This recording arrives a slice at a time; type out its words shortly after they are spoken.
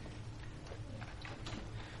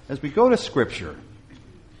As we go to Scripture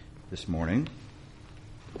this morning,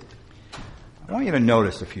 I want you to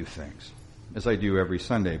notice a few things, as I do every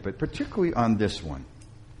Sunday, but particularly on this one.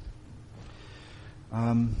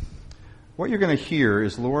 What you're going to hear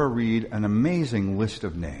is Laura read an amazing list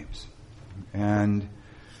of names. And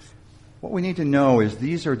what we need to know is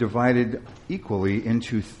these are divided equally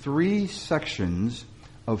into 3 sections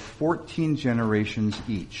of 14 generations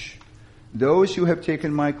each. Those who have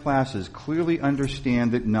taken my classes clearly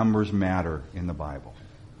understand that numbers matter in the Bible.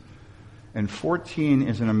 And 14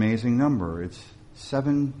 is an amazing number. It's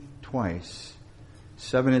 7 twice.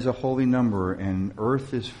 7 is a holy number, and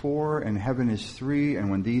earth is 4, and heaven is 3, and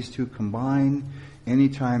when these two combine,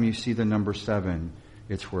 anytime you see the number 7,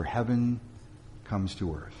 it's where heaven comes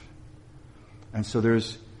to earth. And so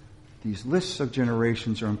there's these lists of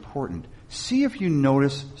generations are important. See if you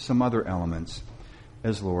notice some other elements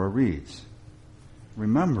as Laura reads,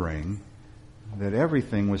 remembering that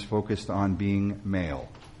everything was focused on being male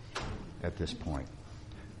at this point.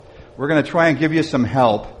 We're going to try and give you some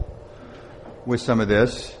help with some of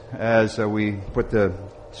this as we put the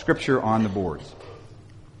scripture on the boards.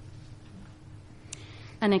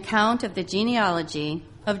 An account of the genealogy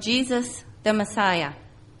of Jesus the Messiah,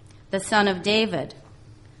 the son of David,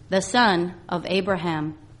 the son of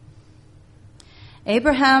Abraham.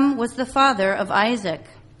 Abraham was the father of Isaac,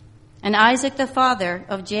 and Isaac the father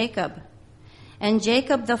of Jacob, and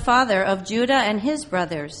Jacob the father of Judah and his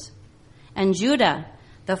brothers, and Judah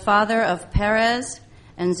the father of Perez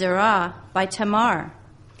and Zerah by Tamar,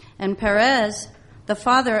 and Perez the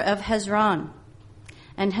father of Hezron,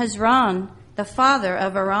 and Hezron the father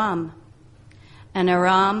of Aram, and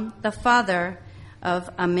Aram the father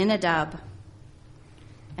of Aminadab,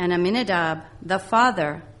 and Aminadab the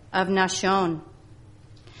father of Nahshon,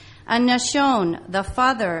 and Nahshon the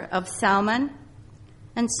father of Salmon,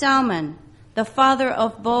 and Salmon the father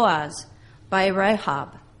of Boaz by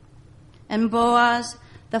Rahab, and Boaz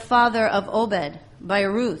the father of Obed by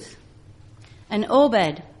Ruth, and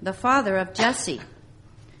Obed the father of Jesse,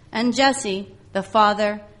 and Jesse the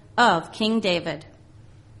father of King David.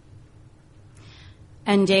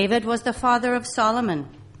 And David was the father of Solomon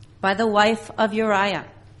by the wife of Uriah,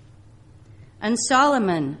 and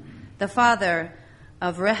Solomon the father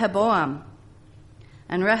of Rehoboam,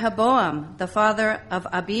 and Rehoboam the father of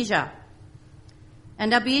Abijah,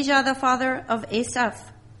 and Abijah the father of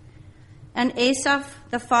Asaph, and Asaph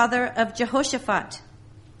the father of Jehoshaphat,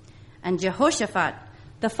 and Jehoshaphat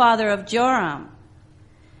the father of Joram,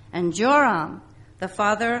 and Joram the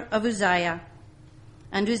father of Uzziah,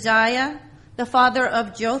 and Uzziah the father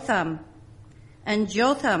of Jotham, and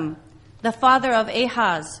Jotham the father of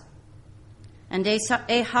Ahaz, and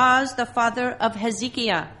Ahaz the father of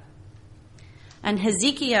Hezekiah, and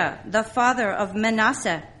Hezekiah the father of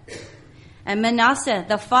Manasseh, and Manasseh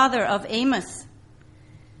the father of Amos,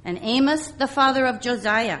 and Amos the father of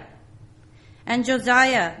Josiah, and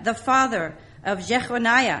Josiah the father of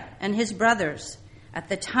Jechoniah and his brothers at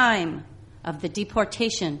the time of the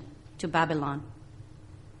deportation to Babylon.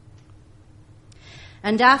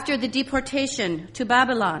 And after the deportation to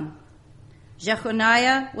Babylon,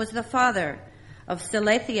 Jechoniah was the father of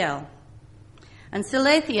Salathiel, and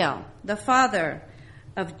Salathiel the father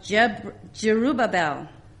of Jerubbaal,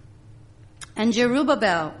 and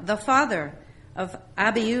Jerubbaal the father of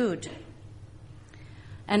Abiud,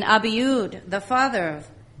 and Abiud the father of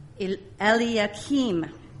Eliakim,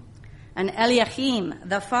 and Eliakim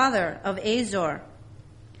the father of Azor,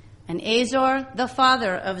 and Azor the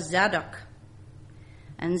father of Zadok,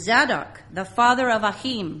 and Zadok the father of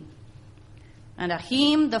Ahim, and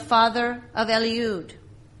Ahim the father of Eliud,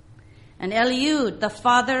 and Eliud the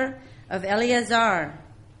father of Eleazar,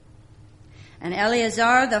 and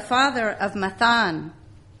Eleazar the father of Mathan,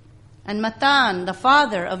 and Mathan the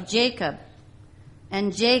father of Jacob,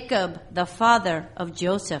 and Jacob the father of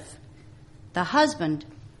Joseph, the husband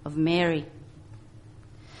of Mary,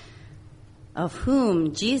 of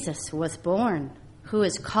whom Jesus was born, who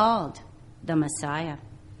is called the Messiah.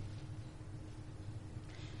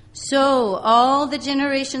 So all the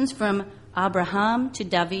generations from Abraham to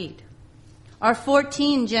David are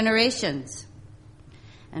 14 generations,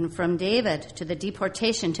 and from David to the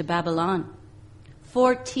deportation to Babylon,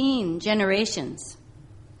 14 generations,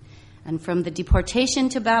 and from the deportation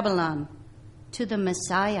to Babylon to the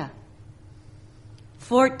Messiah,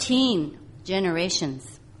 14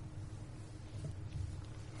 generations.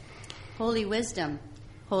 Holy wisdom,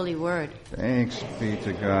 holy word. Thanks be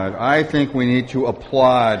to God. I think we need to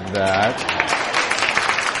applaud that.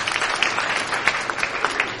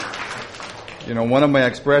 You know, one of my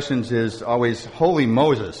expressions is always, Holy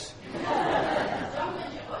Moses.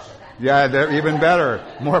 Yeah, they're even better.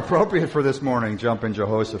 More appropriate for this morning, jumping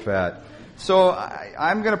Jehoshaphat. So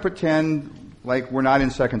I'm going to pretend like we're not in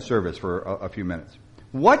second service for a few minutes.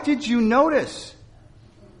 What did you notice?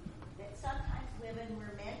 That sometimes women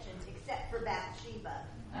were mentioned, except for Bathsheba.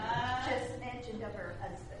 Just mentioned of her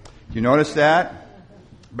husband. You notice that?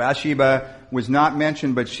 Bathsheba was not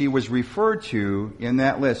mentioned, but she was referred to in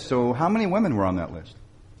that list. So how many women were on that list?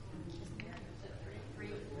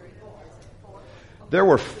 There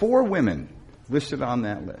were 4 women listed on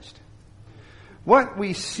that list. What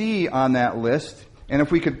we see on that list, and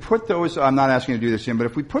if we could put those, I'm not asking you to do this, Jim, but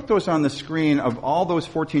if we put those on the screen of all those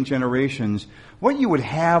 14 generations, what you would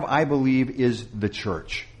have, I believe, is the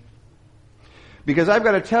church. Because I've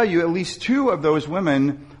got to tell you, at least 2 of those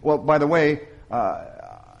women, well, by the way,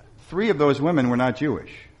 3 of those women were not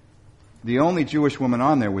Jewish. The only Jewish woman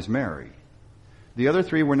on there was Mary. The other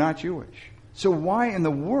 3 were not Jewish. So why in the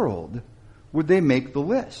world would they make the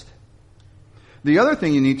list? The other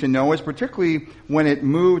thing you need to know is particularly when it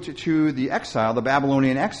moved to the exile, the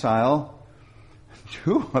Babylonian exile,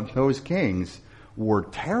 2 of those kings were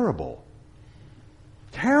terrible.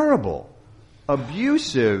 Terrible.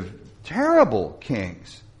 Abusive, terrible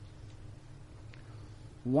kings.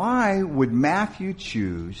 Why would Matthew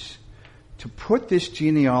choose to put this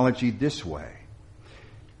genealogy this way?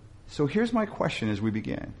 So here's my question as we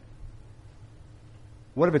begin.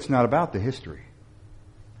 What if it's not about the history?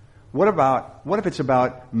 What if it's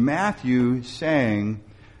about Matthew saying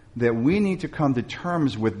that we need to come to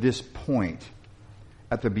terms with this point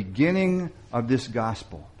at the beginning of this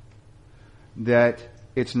gospel? That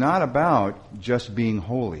it's not about just being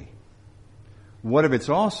holy. What if it's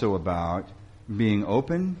also about being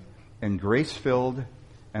open and grace-filled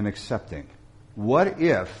and accepting? What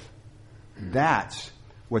if that's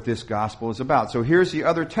what this gospel is about? So here's the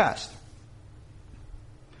other test.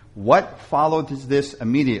 What followed this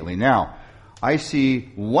immediately? Now, I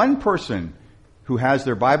see one person who has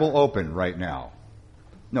their Bible open right now.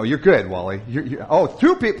 No, you're good, Wally.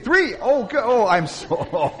 2 people, 3. Oh, good.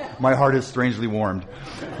 Oh, my heart is strangely warmed.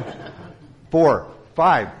 4,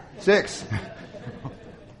 5, 6.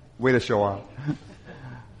 Way to show off.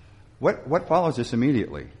 What follows this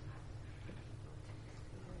immediately?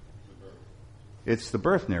 It's the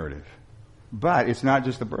birth narrative. But it's not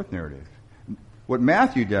just the birth narrative. What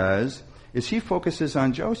Matthew does is he focuses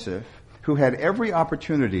on Joseph, who had every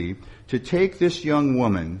opportunity to take this young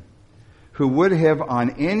woman who would have on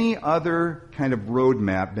any other kind of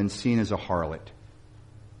roadmap been seen as a harlot.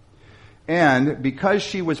 And because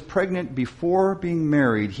she was pregnant before being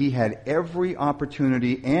married, he had every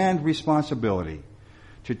opportunity and responsibility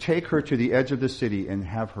to take her to the edge of the city and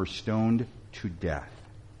have her stoned to death.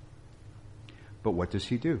 But what does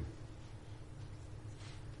he do?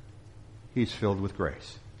 He's filled with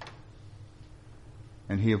grace.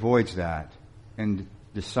 And he avoids that and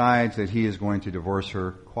decides that he is going to divorce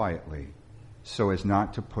her quietly so as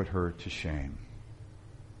not to put her to shame.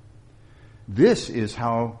 This is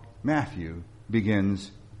how Matthew begins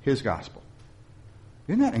his gospel.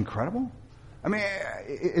 Isn't that incredible? I mean,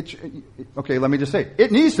 okay, let me just say,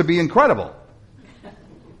 it needs to be incredible.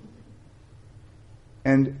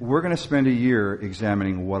 And we're going to spend a year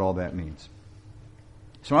examining what all that means.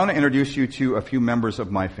 So I want to introduce you to a few members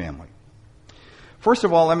of my family. First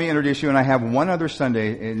of all, let me introduce you, and I have one other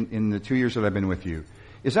Sunday in the 2 years that I've been with you,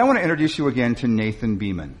 is I want to introduce you again to Nathan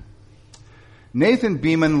Beeman. Nathan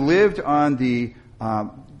Beeman lived on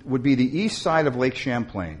would be the east side of Lake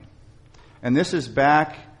Champlain. And this is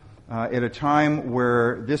back at a time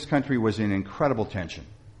where this country was in incredible tension.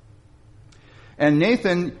 And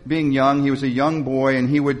Nathan, being young, he was a young boy, and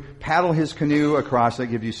he would paddle his canoe across. That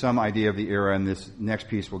gives you some idea of the era, and this next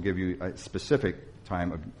piece will give you a specific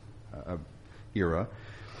time of era.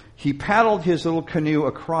 He paddled his little canoe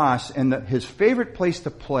across, and his favorite place to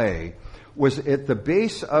play was at the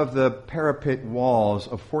base of the parapet walls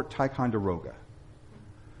of Fort Ticonderoga.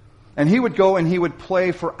 And he would go and he would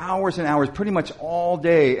play for hours and hours, pretty much all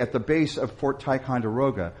day at the base of Fort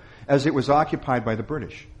Ticonderoga, as it was occupied by the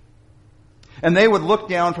British. And they would look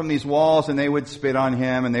down from these walls and they would spit on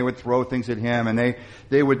him and they would throw things at him, and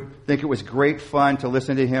they would think it was great fun to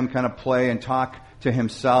listen to him kind of play and talk to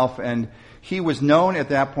himself. And he was known at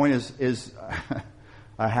that point as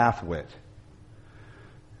a half-wit.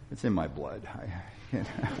 It's in my blood.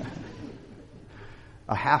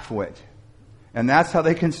 A half-wit. And that's how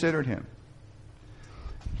they considered him.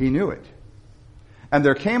 He knew it. And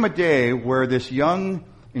there came a day where this young,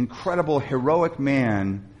 incredible, heroic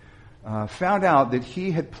man found out that he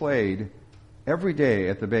had played every day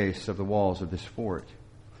at the base of the walls of this fort.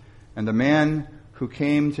 And the man who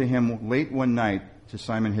came to him late one night to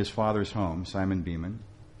Simon, his father's home, Simon Beeman,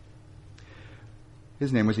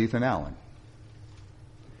 His name was Ethan Allen.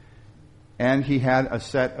 And he had a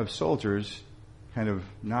set of soldiers, kind of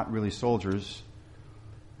not really soldiers,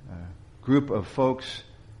 a group of folks,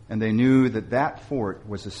 and they knew that that fort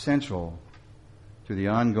was essential to the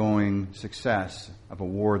ongoing success of a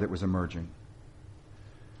war that was emerging.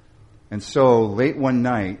 And so, late one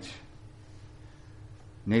night,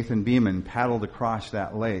 Nathan Beeman paddled across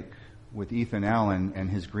that lake with Ethan Allen and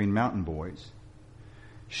his Green Mountain Boys,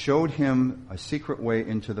 showed him a secret way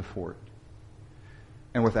into the fort,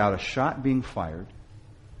 and without a shot being fired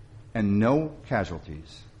and no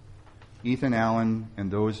casualties, Ethan Allen and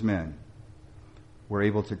those men were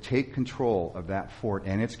able to take control of that fort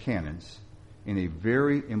and its cannons in a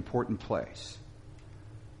very important place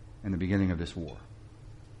in the beginning of this war.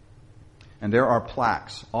 And there are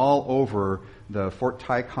plaques all over the Fort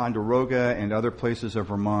Ticonderoga and other places of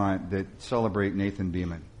Vermont that celebrate Nathan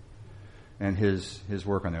Beeman and his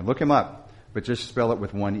work on there. Look him up, but just spell it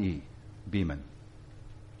with one E, Beeman.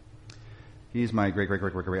 He's my great.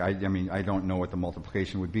 I don't know what the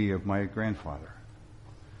multiplication would be of my grandfather.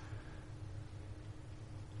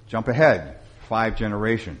 Jump ahead 5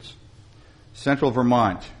 generations. Central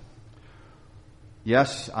Vermont.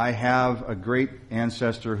 Yes, I have a great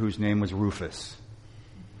ancestor whose name was Rufus.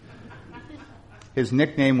 His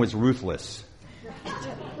nickname was Ruthless.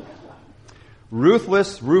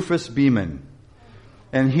 Ruthless Rufus Beeman.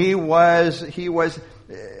 And he was,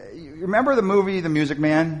 remember the movie The Music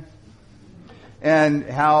Man? And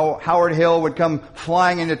how Howard Hill would come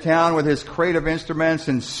flying into town with his crate of instruments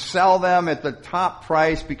and sell them at the top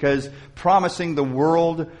price because promising the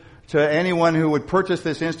world to anyone who would purchase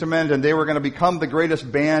this instrument, and they were going to become the greatest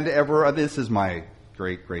band ever. This is my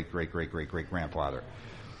great grandfather.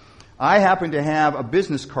 I happen to have a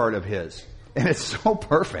business card of his, and it's so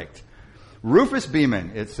perfect. Rufus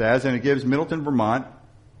Beeman, it says, and it gives Middleton, Vermont,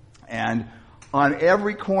 and on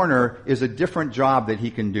every corner is a different job that he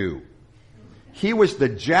can do. He was the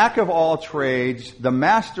jack of all trades, the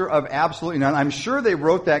master of absolutely none. I'm sure they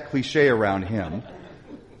wrote that cliche around him.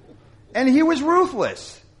 And he was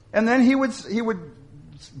ruthless. And then he would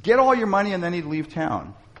get all your money and then he'd leave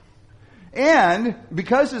town. And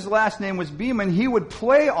because his last name was Beeman, he would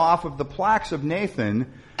play off of the plaques of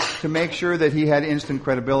Nathan to make sure that he had instant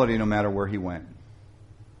credibility no matter where he went.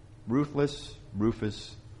 Ruthless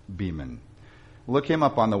Rufus Beeman. Look him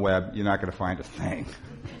up on the web. You're not going to find a thing.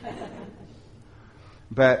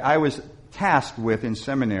 But I was tasked with, in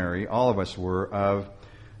seminary, all of us were, of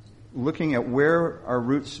looking at where our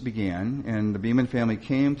roots began. And the Beeman family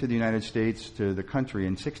came to the United States, to the country,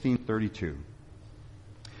 in 1632.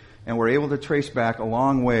 And we're able to trace back a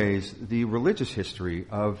long ways the religious history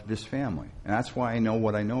of this family. And that's why I know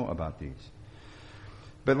what I know about these.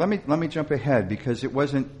 But let me jump ahead, because it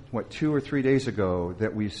wasn't, 2 or 3 days ago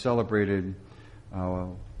that we celebrated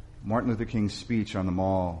Martin Luther King's speech on the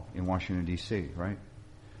Mall in Washington, D.C., right?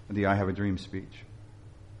 The I Have a Dream speech.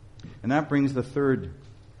 And that brings the third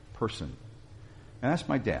person. And that's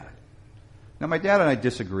my dad. Now, my dad and I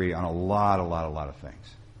disagree on a lot of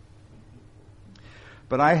things.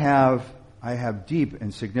 But I have deep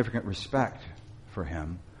and significant respect for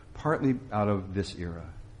him, partly out of this era.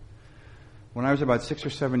 When I was about 6 or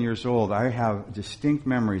 7 years old, I have distinct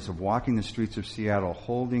memories of walking the streets of Seattle,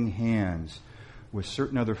 holding hands with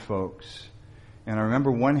certain other folks. And I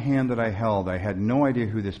remember one hand that I held, I had no idea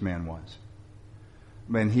who this man was.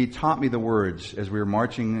 And he taught me the words as we were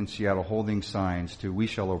marching in Seattle holding signs to "We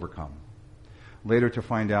Shall Overcome." Later to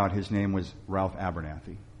find out his name was Ralph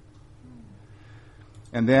Abernathy.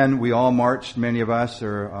 And then we all marched, many of us,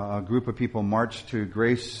 or a group of people marched to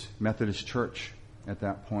Grace Methodist Church at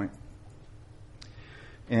that point.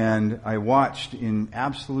 And I watched in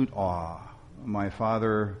absolute awe my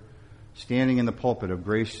father standing in the pulpit of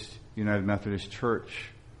Grace United Methodist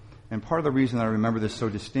Church. And part of the reason that I remember this so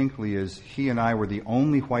distinctly is he and I were the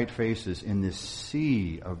only white faces in this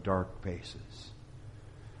sea of dark faces.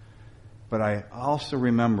 But I also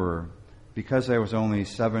remember, because I was only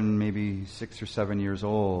 7, maybe 6 or 7 years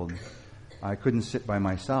old, I couldn't sit by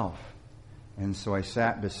myself. And so I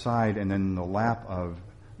sat beside and in the lap of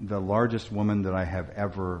the largest woman that I have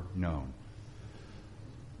ever known,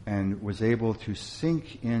 and was able to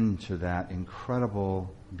sink into that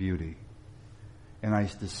incredible beauty. And I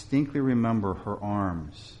distinctly remember her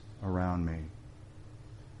arms around me.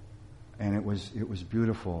 And it was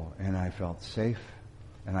beautiful, and I felt safe,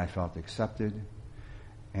 and I felt accepted,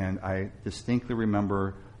 and I distinctly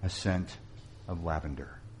remember a scent of lavender.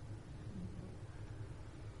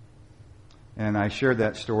 And I shared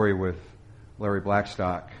that story with Larry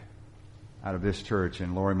Blackstock out of this church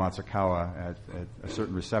and Lori Matsukawa at a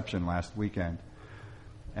certain reception last weekend.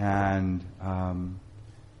 And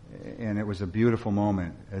And it was a beautiful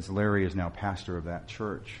moment, as Larry is now pastor of that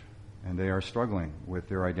church. And they are struggling with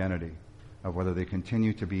their identity of whether they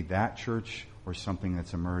continue to be that church or something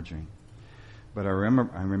that's emerging. But I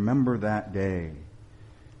remember that day.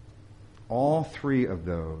 All three of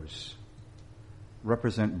those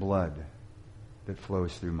represent blood that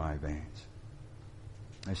flows through my veins.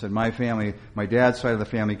 I said, my dad's side of the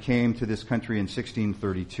family came to this country in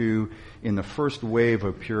 1632 in the first wave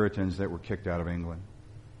of Puritans that were kicked out of England.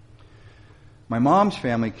 My mom's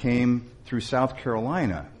family came through South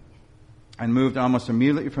Carolina and moved almost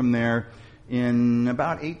immediately from there in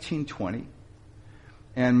about 1820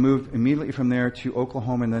 and moved immediately from there to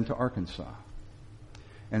Oklahoma and then to Arkansas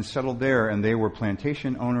and settled there. And they were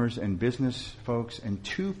plantation owners and business folks, and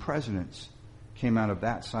 2 presidents came out of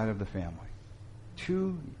that side of the family.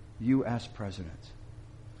 2 U.S. presidents.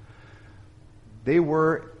 They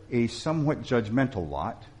were a somewhat judgmental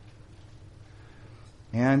lot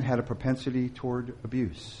and had a propensity toward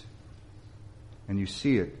abuse. And you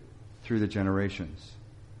see it through the generations.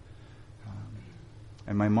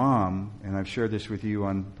 And my mom, and I've shared this with you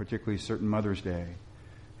on particularly certain Mother's Day,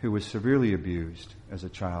 who was severely abused as a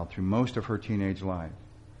child through most of her teenage life,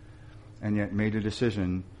 and yet made a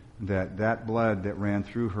decision that that blood that ran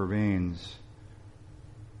through her veins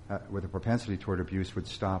with a propensity toward abuse would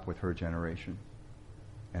stop with her generation.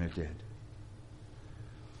 And it did.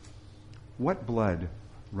 What blood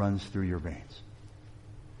runs through your veins?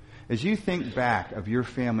 As you think back of your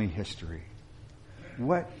family history,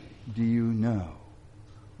 what do you know?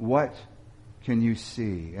 What can you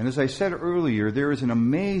see? And as I said earlier, there is an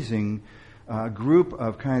amazing group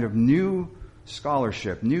of kind of new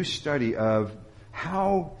scholarship, new study of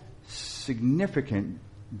how significant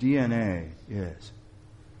DNA is.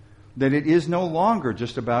 That it is no longer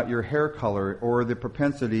just about your hair color or the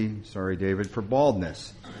propensity, sorry David, for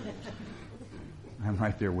baldness. I'm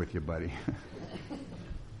right there with you, buddy.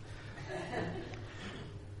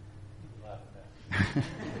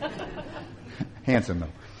 Handsome,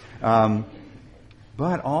 though.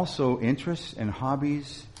 But also interests and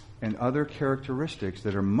hobbies and other characteristics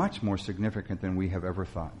that are much more significant than we have ever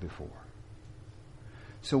thought before.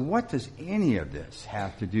 So what does any of this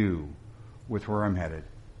have to do with where I'm headed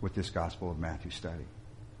with this Gospel of Matthew study?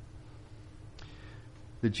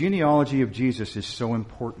 The genealogy of Jesus is so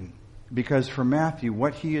important because for Matthew,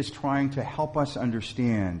 what he is trying to help us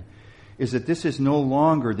understand is that this is no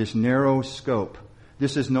longer this narrow scope.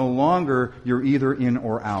 This is no longer you're either in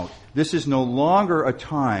or out. This is no longer a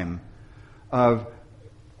time of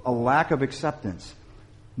a lack of acceptance.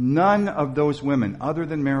 None of those women, other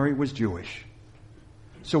than Mary, was Jewish.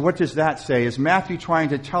 So what does that say? Is Matthew trying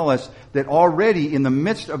to tell us that already in the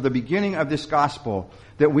midst of the beginning of this gospel,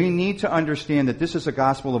 that we need to understand that this is a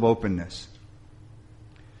gospel of openness.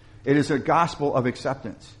 It is a gospel of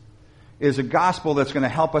acceptance. It is a gospel that's going to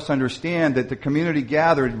help us understand that the community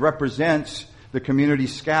gathered represents the community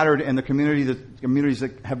scattered and the communities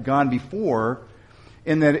that have gone before,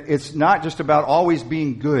 in that it's not just about always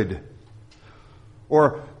being good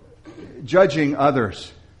or judging others.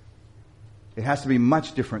 It has to be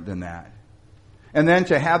much different than that. And then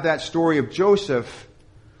to have that story of Joseph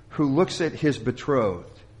who looks at his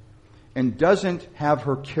betrothed and doesn't have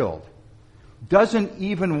her killed, doesn't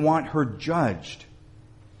even want her judged.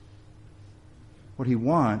 What he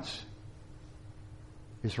wants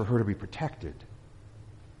is for her to be protected.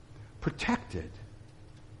 Protected.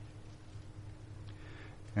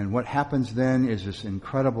 And what happens then is this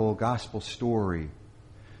incredible gospel story.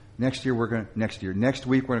 Next week we're going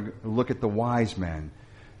to look at the wise men.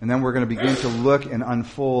 And then we're going to begin to look and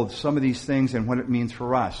unfold some of these things and what it means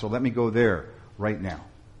for us. So let me go there right now.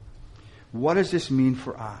 What does this mean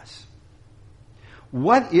for us?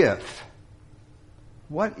 What if,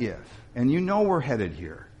 and you know we're headed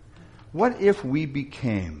here, what if we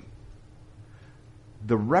became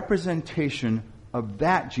the representation of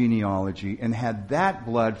that genealogy and had that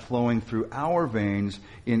blood flowing through our veins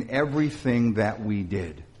in everything that we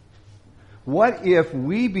did? What if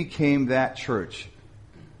we became that church?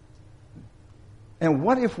 And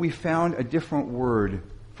what if we found a different word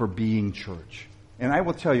for being church? And I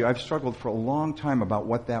will tell you, I've struggled for a long time about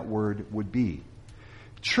what that word would be.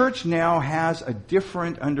 Church now has a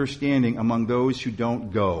different understanding among those who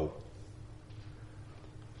don't go.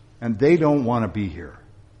 And they don't want to be here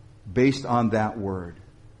based on that word.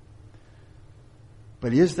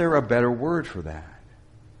 But is there a better word for that?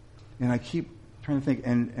 And I keep trying to think,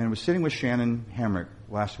 and I was sitting with Shannon Hamrick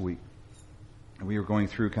last week, and we were going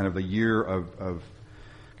through kind of the year of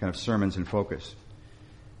kind of sermons in focus.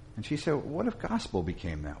 And she said, what if gospel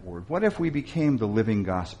became that word? What if we became the living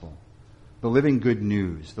gospel? the living good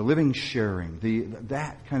news, the living sharing,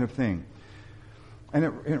 that kind of thing. And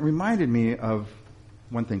it reminded me of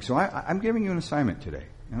one thing. So I'm giving you an assignment today.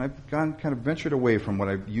 And I've kind of ventured away from what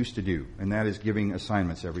I used to do, and that is giving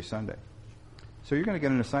assignments every Sunday. So you're going to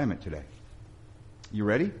get an assignment today. You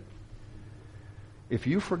ready? If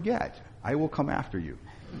you forget, I will come after you.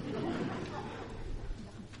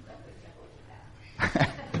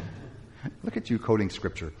 Look at you quoting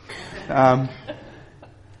scripture. I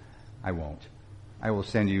won't. I will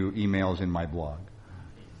send you emails in my blog.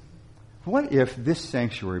 What if this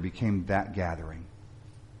sanctuary became that gathering?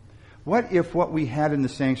 What if what we had in the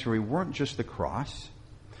sanctuary weren't just the cross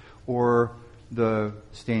or the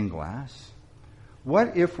stained glass?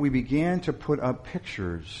 What if we began to put up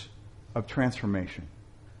pictures of transformation?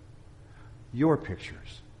 Your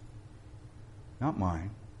pictures, not mine.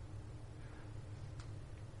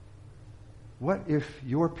 What if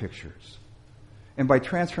your pictures? And by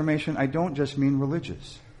transformation, I don't just mean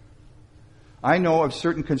religious. I know of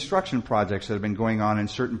certain construction projects that have been going on in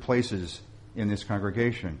certain places in this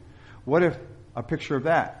congregation. What if a picture of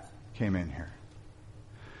that came in here?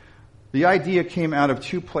 The idea came out of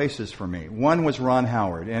two places for me. One was Ron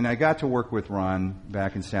Howard, and I got to work with Ron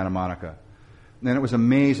back in Santa Monica. And it was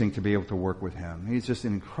amazing to be able to work with him. He's just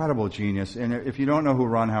an incredible genius. And if you don't know who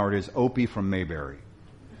Ron Howard is, Opie from Mayberry,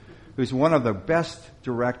 who's one of the best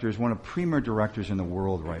directors, one of the premier directors in the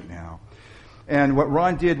world right now. And what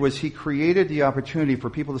Ron did was he created the opportunity for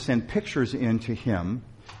people to send pictures in to him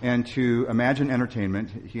and to Imagine Entertainment,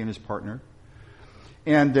 he and his partner.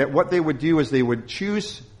 And that what they would do is they would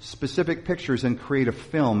choose specific pictures and create a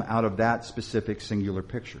film out of that specific singular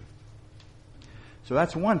picture. So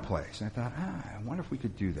that's one place. And I thought, I wonder if we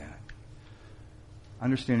could do that.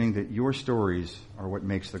 Understanding that your stories are what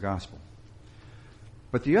makes the gospel.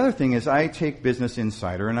 But the other thing is I take Business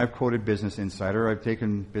Insider, and I've quoted Business Insider. I've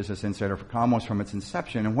taken Business Insider almost from its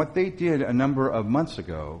inception. And what they did a number of months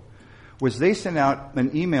ago was they sent out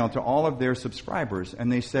an email to all of their subscribers,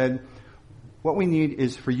 and they said, what we need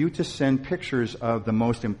is for you to send pictures of the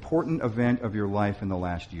most important event of your life in the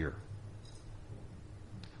last year.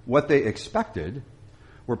 What they expected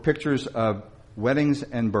were pictures of weddings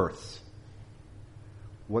and births.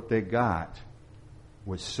 What they got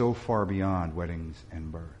was so far beyond weddings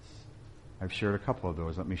and births. I've shared a couple of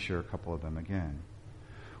those. Let me share a couple of them again.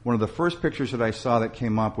 One of the first pictures that I saw that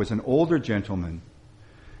came up was an older gentleman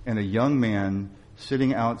and a young man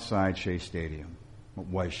sitting outside Shea Stadium. What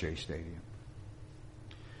was Shea Stadium?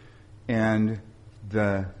 And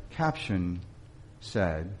the caption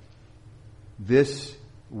said, "This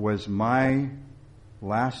was my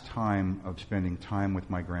last time of spending time with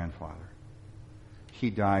my grandfather. He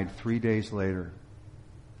died 3 days later,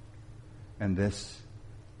 and this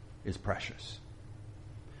is precious."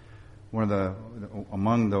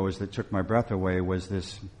 Among those that took my breath away was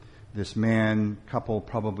this man, couple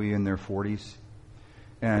probably in their 40s,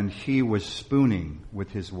 and he was spooning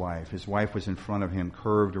with his wife. His wife was in front of him,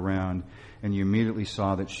 curved around, and you immediately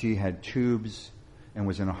saw that she had tubes and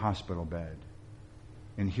was in a hospital bed.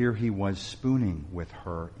 And here he was spooning with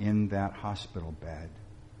her in that hospital bed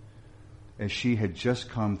as she had just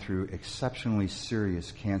come through exceptionally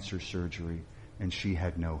serious cancer surgery and she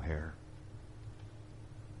had no hair.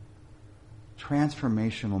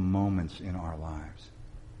 Transformational moments in our lives.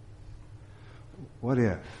 What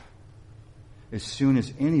if, as soon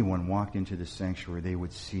as anyone walked into the sanctuary, they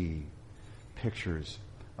would see pictures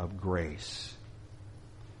of grace,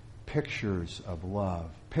 pictures of love,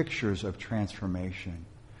 pictures of transformation.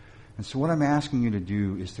 And so what I'm asking you to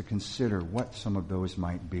do is to consider what some of those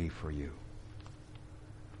might be for you.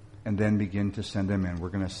 And then begin to send them in. We're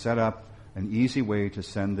going to set up an easy way to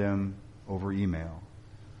send them over email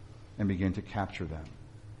and begin to capture them.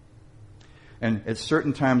 And at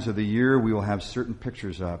certain times of the year, we will have certain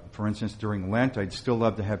pictures up. For instance, during Lent, I'd still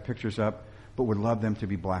love to have pictures up, but would love them to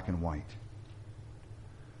be black and white.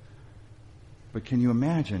 But can you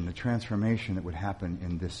imagine the transformation that would happen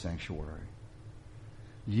in this sanctuary?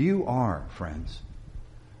 You are, friends,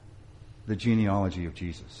 the genealogy of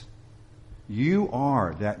Jesus. You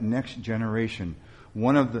are that next generation.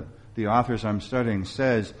 One of the authors I'm studying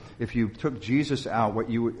says, if you took Jesus out,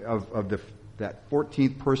 that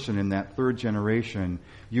 14th person in that third generation,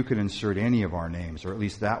 you could insert any of our names, or at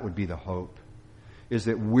least that would be the hope, is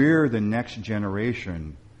that we're the next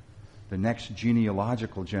generation, the next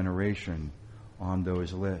genealogical generation on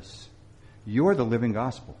those lists. You're the living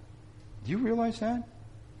gospel. Do you realize that?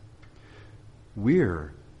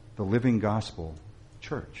 We're the living gospel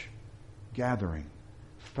church, gathering,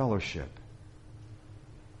 fellowship.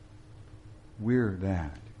 We're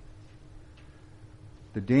that.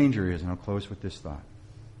 The danger is, and I'll close with this thought,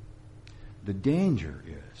 The danger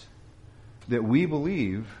is that we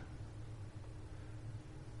believe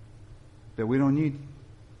that we don't need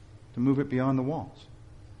to move it beyond the walls.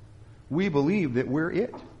 We believe that we're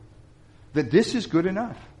it. That this is good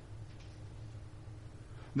enough.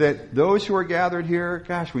 That those who are gathered here,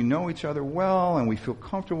 gosh, we know each other well and we feel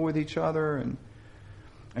comfortable with each other.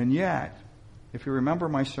 And yet, if you remember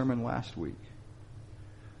my sermon last week,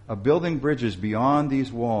 of building bridges beyond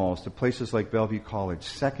these walls to places like Bellevue College,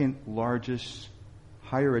 second largest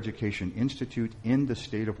higher education institute in the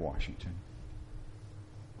state of Washington.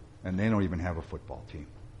 And they don't even have a football team.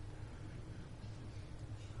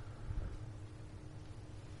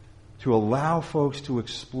 To allow folks to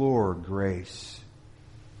explore grace,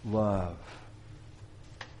 love,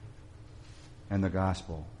 and the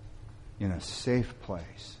gospel in a safe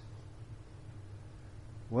place.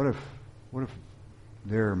 What if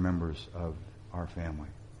they're members of our family?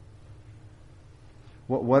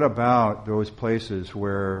 What about those places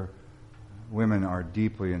where women are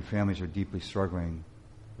deeply and families are deeply struggling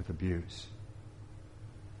with abuse?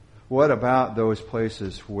 What about those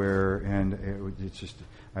places where, and it's just,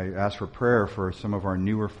 I asked for prayer for some of our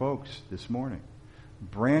newer folks this morning.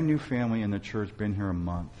 Brand new family in the church, been here a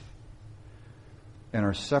month, and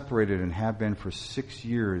are separated and have been for 6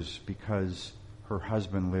 years because her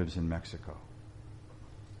husband lives in Mexico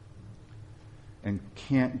and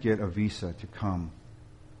can't get a visa to come,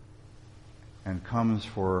 and comes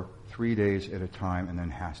for 3 days at a time and then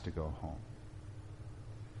has to go home.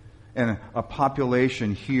 And a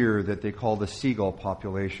population here that they call the Seagull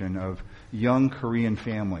population of young Korean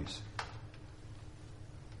families.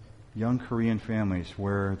 Young Korean families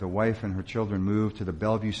where the wife and her children moved to the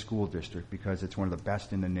Bellevue School District because it's one of the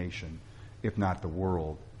best in the nation, if not the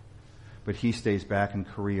world. But he stays back in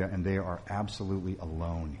Korea and they are absolutely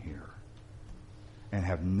alone here and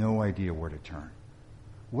have no idea where to turn.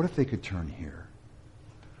 What if they could turn here?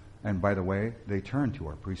 And by the way, they turn to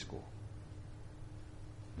our preschool.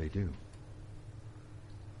 They do.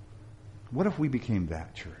 What if we became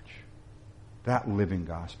that church? That living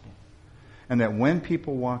gospel? And that when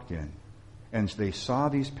people walked in and they saw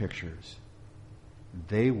these pictures,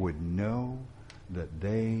 they would know that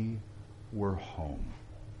they were home.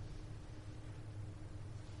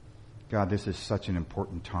 God, this is such an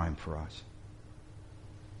important time for us.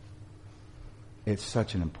 It's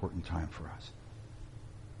such an important time for us.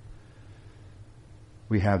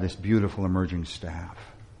 We have this beautiful emerging staff,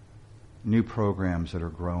 new programs that are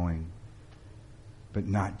growing, but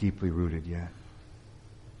not deeply rooted yet.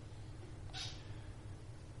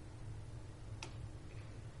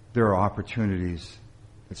 There are opportunities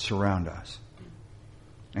that surround us,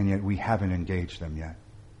 and yet we haven't engaged them yet.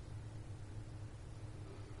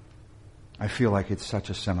 I feel like it's such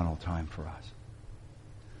a seminal time for us.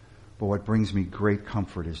 But what brings me great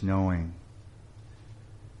comfort is knowing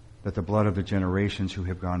that the blood of the generations who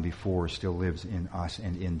have gone before still lives in us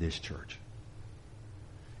and in this church.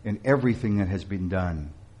 And everything that has been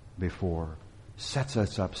done before sets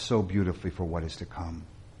us up so beautifully for what is to come.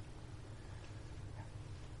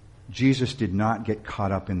 Jesus did not get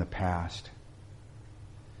caught up in the past.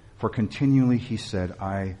 For continually he said,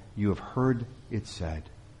 you have heard it said,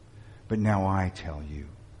 but now I tell you.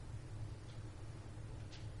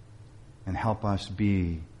 And help us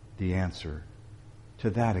be the answer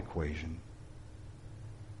to that equation.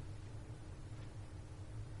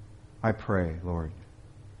 I pray, Lord,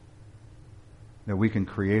 that we can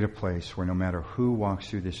create a place where no matter who walks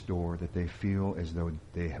through this door, that they feel as though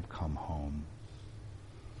they have come home.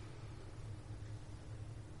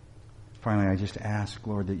 Finally, I just ask,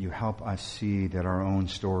 Lord, that you help us see that our own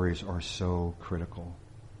stories are so critical,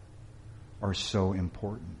 are so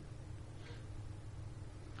important.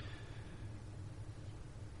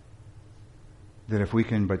 That if we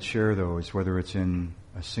can but share those, whether it's in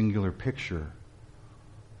a singular picture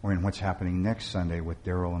or in what's happening next Sunday with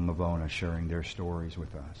Daryl and Lavona sharing their stories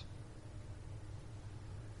with us,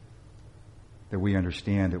 that we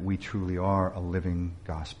understand that we truly are a living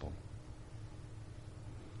gospel.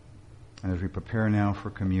 And as we prepare now for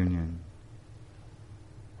communion,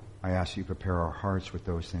 I ask you to prepare our hearts with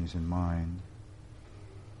those things in mind.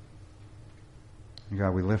 And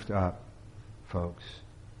God, we lift up folks.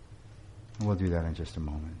 And we'll do that in just a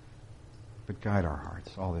moment. But guide our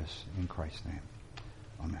hearts. All this in Christ's name.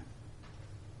 Amen.